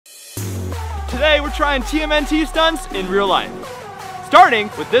Today we're trying TMNT stunts in real life.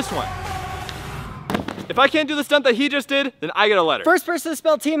 Starting with this one. If I can't do the stunt that he just did, then I get a letter. First person to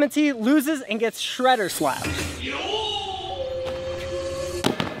spell TMNT loses and gets shredder slapped.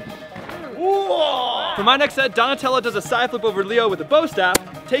 For my next set, Donatello does a side flip over Leo with a bow staff,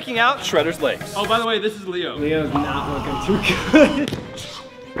 taking out Shredder's legs. Oh, by the way, this is Leo. Leo's not looking too good.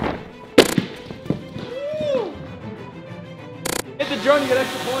 Hit the drone, you get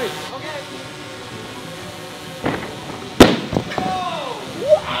extra points. Okay.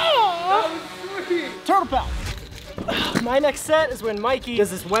 That was sweet. Turtle pout. My next set is when Mikey does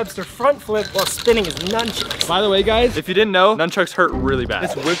this Webster front flip while spinning his nunchucks. By the way, guys, if you didn't know, nunchucks hurt really bad.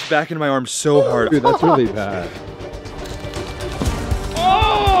 It's whipped back into my arm so hard. Dude, that's really bad.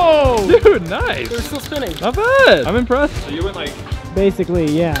 Oh! Dude, nice. They're still spinning. Not bad. I'm impressed. So you went like... Basically,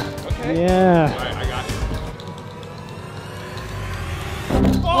 yeah. Okay. Yeah. All right, I got you.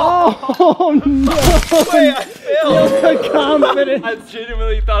 Oh no! Wait, I failed. You're confident. I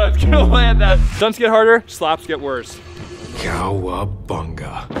genuinely thought I was gonna land that. Stunts get harder, slaps get worse.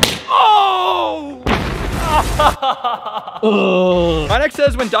 Cowabunga. Oh! My next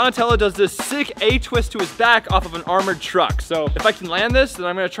says when Donatello does this sick A-twist to his back off of an armored truck. So if I can land this, then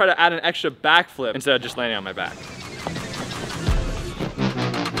I'm gonna try to add an extra backflip instead of just landing on my back.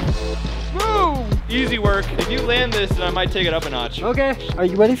 Woo! Easy work. If you land this, then I might take it up a notch. Okay, are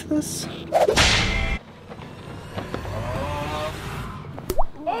you ready for this?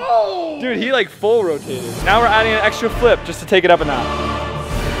 Oh! Dude, he like full rotated. Now we're adding an extra flip just to take it up a notch.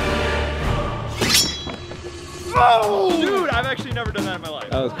 Oh! Dude, I've actually never done that in my life.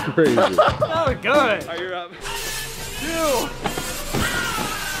 That was crazy. That was good. All right, you're up. Two.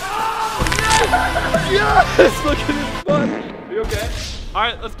 Yes! Look at his butt. Are you okay? All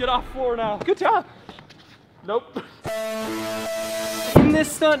right, let's get off floor now. Good job. Nope. In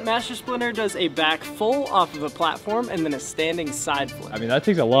this stunt, Master Splinter does a back full off of a platform and then a standing side flip. I mean, that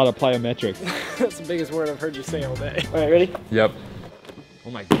takes a lot of plyometrics. That's the biggest word I've heard you say all day. All right, ready? Yep. Oh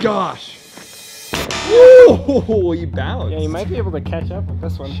my gosh. Whoa, you bounced. Yeah, you might be able to catch up with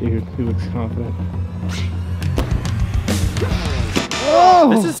this one. Shoot, he looks confident. Whoa!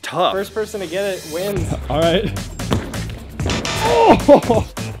 This is tough. First person to get it wins. All right. Oh!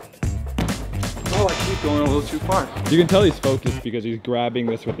 Oh, I keep going a little too far. You can tell he's focused because he's grabbing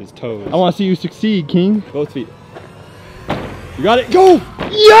this with his toes. I want to see you succeed, King. Both feet. You got it. Go!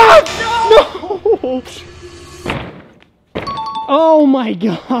 Yes! No! Oh my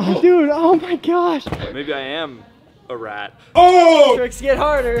god, dude, oh my gosh. Maybe I am a rat. Oh! Tricks get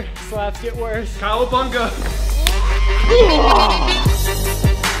harder, slaps get worse. Cowabunga.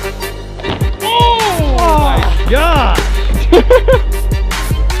 Oh my god!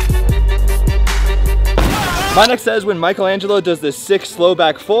 My next says when Michelangelo does this sick slow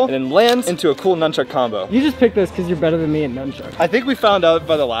back full and then lands into a cool nunchuck combo. You just picked this because you're better than me at nunchuck. I think we found out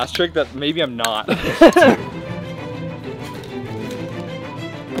by the last trick that maybe I'm not.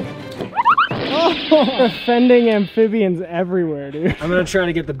 Offending amphibians everywhere, dude. I'm gonna try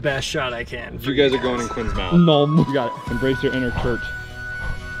to get the best shot I can. You guys are going in Quinn's mouth. No, you got it. Embrace your inner church.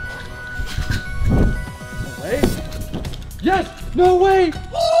 Wait. Yes! No way!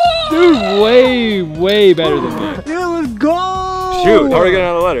 Dude, way better than me. Dude, let's go! Shoot, how are we getting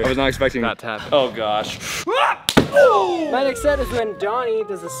another letter? I was not expecting that to happen. Oh gosh. My next set is when Donnie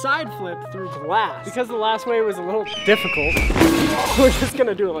does a side flip through glass. Because the last way was a little difficult, we're just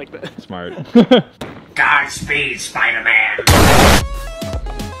gonna do it like this. Smart. Godspeed, Spider-Man.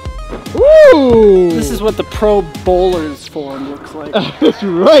 Woo! This is what the pro bowler's form looks like. That's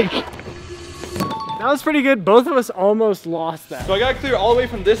right. That was pretty good. Both of us almost lost that. So I gotta clear all the way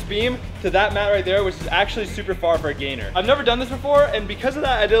from this beam to that mat right there, which is actually super far for a gainer. I've never done this before, and because of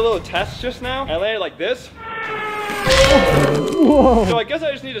that, I did a little test just now. I landed like this. Whoa. So I guess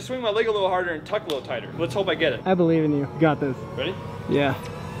I just need to swing my leg a little harder and tuck a little tighter. Let's hope I get it. I believe in you. You got this. Ready? Yeah.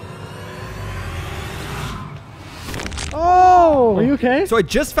 Oh! Are you okay? So I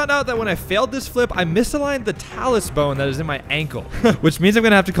just found out that when I failed this flip, I misaligned the talus bone that is in my ankle, which means I'm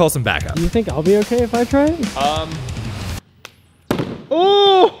gonna have to call some backup. Do you think I'll be okay if I try it?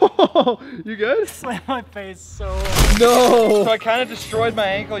 Oh! You good? Slammed my face so hard. No! So I kind of destroyed my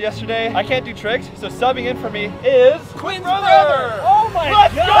ankle yesterday. I can't do tricks, so subbing in for me is Quinn's brother! Oh my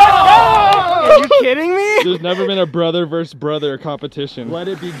Let's god! go! Are you kidding me? There's never been a brother versus brother competition. Let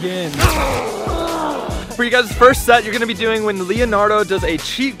it begin. For you guys' first set, you're gonna be doing when Leonardo does a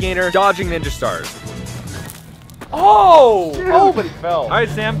cheat gainer dodging ninja stars. Oh! Dude. Oh, but he fell. All right,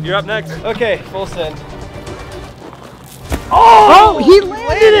 Sam, you're up next. Okay, full send. Oh, he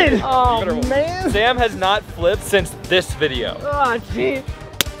landed it! Oh, Better- man. Sam has not flipped since this video. Oh, gee.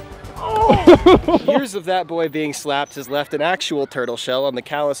 Oh! Years of that boy being slapped has left an actual turtle shell on the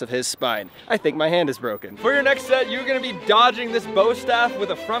callus of his spine. I think my hand is broken. For your next set, you're gonna be dodging this bow staff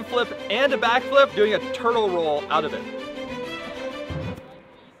with a front flip and a back flip, doing a turtle roll out of it.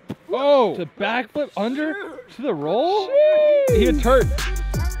 Oh, to backflip under to the roll? He gets hurt.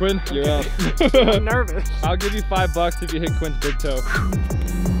 Quinn, you're up. I'm nervous. I'll give you $5 if you hit Quinn's big toe.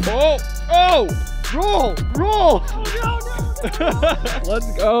 Oh, oh, roll, roll.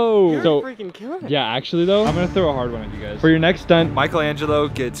 Let's go. You're So, freaking killing it. yeah, actually though, I'm gonna throw a hard one at you guys. For your next stunt, Michelangelo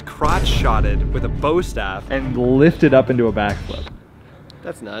gets crotch shotted with a bow staff. and lift it up into a backflip.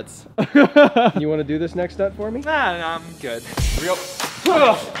 That's nuts. You want to do this next stunt for me? Nah, I'm good. Here we go.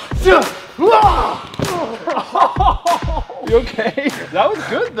 You okay? That was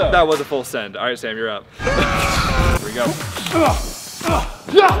good though. That was a full send. All right, Sam, you're up. Here we go.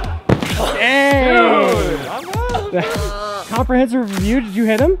 Dang. Comprehensive review, did you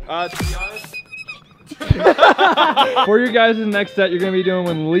hit him? To be honest, For your guys' next set, you're gonna be doing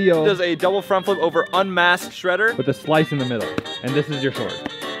when Leo does a double front flip over unmasked shredder. with a slice in the middle, and this is your sword.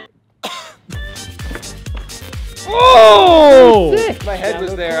 Oh! If my head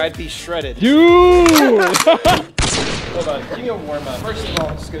was there, I'd be shredded. Dude! Hold on, give me a warm up. First of all,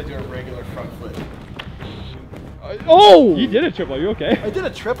 I'm just gonna do a regular front flip. Oh! You did a triple. Are you okay? I did a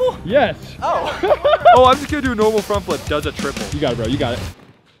triple? Yes. Oh, I'm just gonna do a normal front flip. Does a triple. You got it, bro. You got it.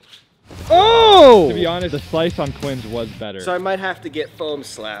 Oh! To be honest, the slice on Quinn's was better. So I might have to get foam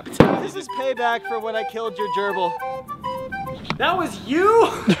slapped. This is payback for when I killed your gerbil. That was you?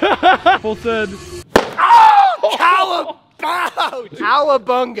 Full send.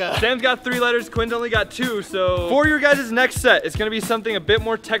 Cowabunga! Sam's got 3 letters, Quinn's only got 2, so for your guys' next set, it's gonna be something a bit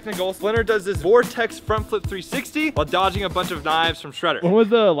more technical. Splinter does this vortex front flip 360 while dodging a bunch of knives from Shredder. When was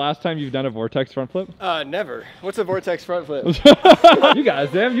the last time you've done a vortex front flip? Never. What's a vortex front flip? You got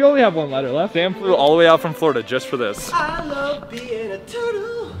it, Sam. You only have 1 letter left. Sam flew all the way out from Florida just for this. I love being a turtle.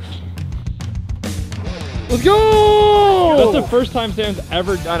 Let's go! That's the first time Sam's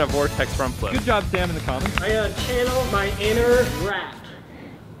ever done. Done a vortex front flip. Good job, Sam, in the comments. I gotta channel my inner rat.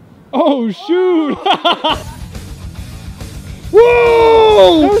 Oh, shoot!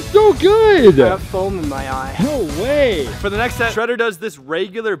 Whoa! That was so good! I got foam in my eye. No way! For the next set, Shredder does this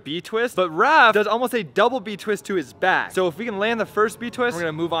regular B-twist, but Raph does almost a double B-twist to his back. So if we can land the first B-twist, we're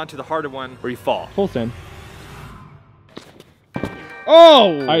gonna move on to the harder one where you fall. Full send.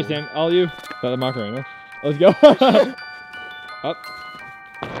 Oh! All right, Sam, all you. Got the Macarena. Let's go. Up.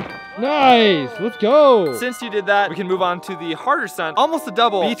 Nice, let's go. Since you did that, we can move on to the harder stunt, almost a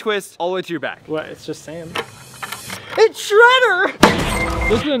double B-twist all the way to your back. What, it's just Sam? It's Shredder!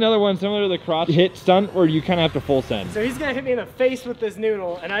 This is another one similar to the crotch hit stunt where you kind of have to full send. So he's gonna hit me in the face with this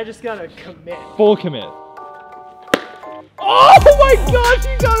noodle, and I just gotta commit. Full commit. Oh my gosh,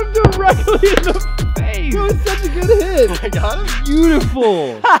 you got him directly in the face. That was such a good hit. I got him?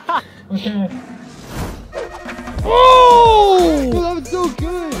 Beautiful. Okay. Oh! That was so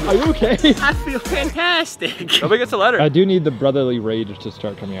good. Are you okay? I feel fantastic. Nobody gets a letter. I do need the brotherly rage to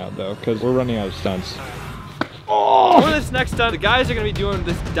start coming out though, because we're running out of stunts. For this next stunt, the guys are gonna be doing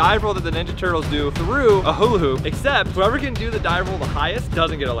this dive roll that the Ninja Turtles do through a hula hoop, except whoever can do the dive roll the highest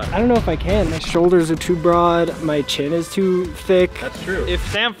doesn't get a letter. I don't know if I can. My shoulders are too broad, my chin is too thick. That's true. If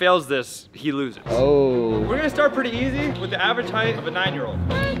Sam fails this, he loses. Oh. We're gonna start pretty easy with the average height of a 9-year-old.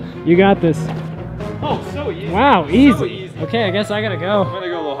 You got this. Oh, so easy. Wow, easy. So easy. Okay, I guess I gotta I'm go. gonna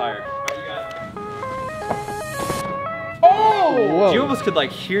go a little higher. All right, you got it. Oh! Whoa. You almost could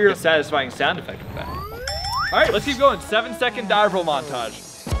like hear a satisfying sound effect with that. All right, let's keep going. 7-second dive roll montage.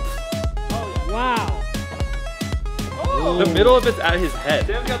 Wow. The middle of it's at his head.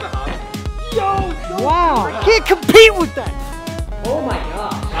 Sam's got the hop. Wow. I can't compete with that. Oh my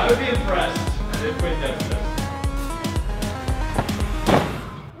god. I would be impressed if Quinn does this.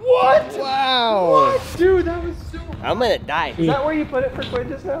 What? Wow. What? Dude, that was so... I'm gonna die. Is that where you put it for Quinn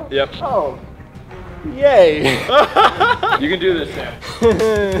just now? Yep. Oh. Yay. You can do this, Sam.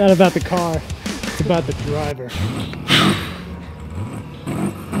 It's not about the car. It's about the driver.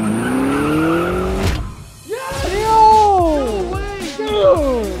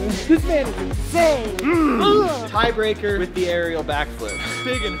 This man is insane. Tiebreaker with the aerial backflip.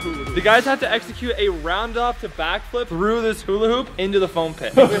 Big and hula hoop. The guys have to execute a round off to backflip through this hula hoop into the foam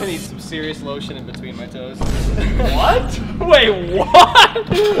pit. I'm gonna need some serious lotion in between my toes. What? Wait, what?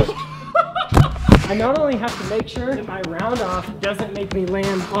 I not only have to make sure that my round off doesn't make me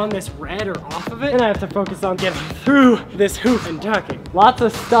land on this red or off of it, and I have to focus on getting through this hoop and ducking. Lots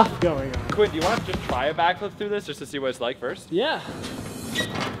of stuff going on. Quinn, do you want to just try a backflip through this just to see what it's like first? Yeah.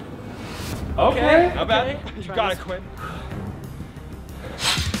 Okay. Not bad. Okay. You Try got this. it, Quinn.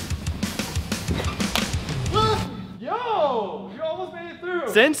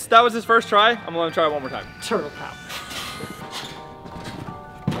 Since that was his first try, I'm gonna let him try it one more time. Turtle power.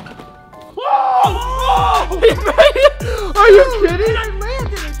 Whoa! He made it! Are you kidding? I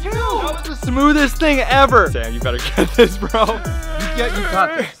landed it too! That was the smoothest thing ever. Sam, you better get this, bro. You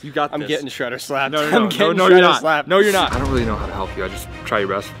got this. You got this. I'm getting shredder slapped. No, I'm you're not. No, you're not. I don't really know how to help you. I just try your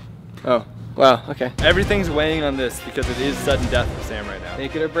best. Oh, wow, okay. Everything's weighing on this because it is sudden death for Sam right now.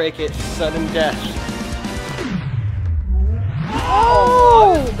 Make it or break it, sudden death.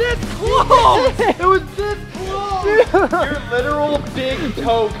 Oh! This close! It was this close! Your literal big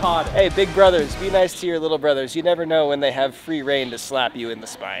toe caught it. Hey, big brothers, be nice to your little brothers. You never know when they have free reign to slap you in the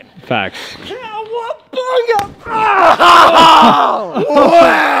spine. Facts. Wow,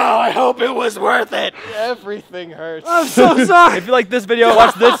 I hope it was worth it. Everything hurts. I'm so sorry. If you like this video,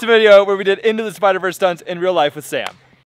 watch this video where we did Into the Spider-Verse stunts in real life with Sam.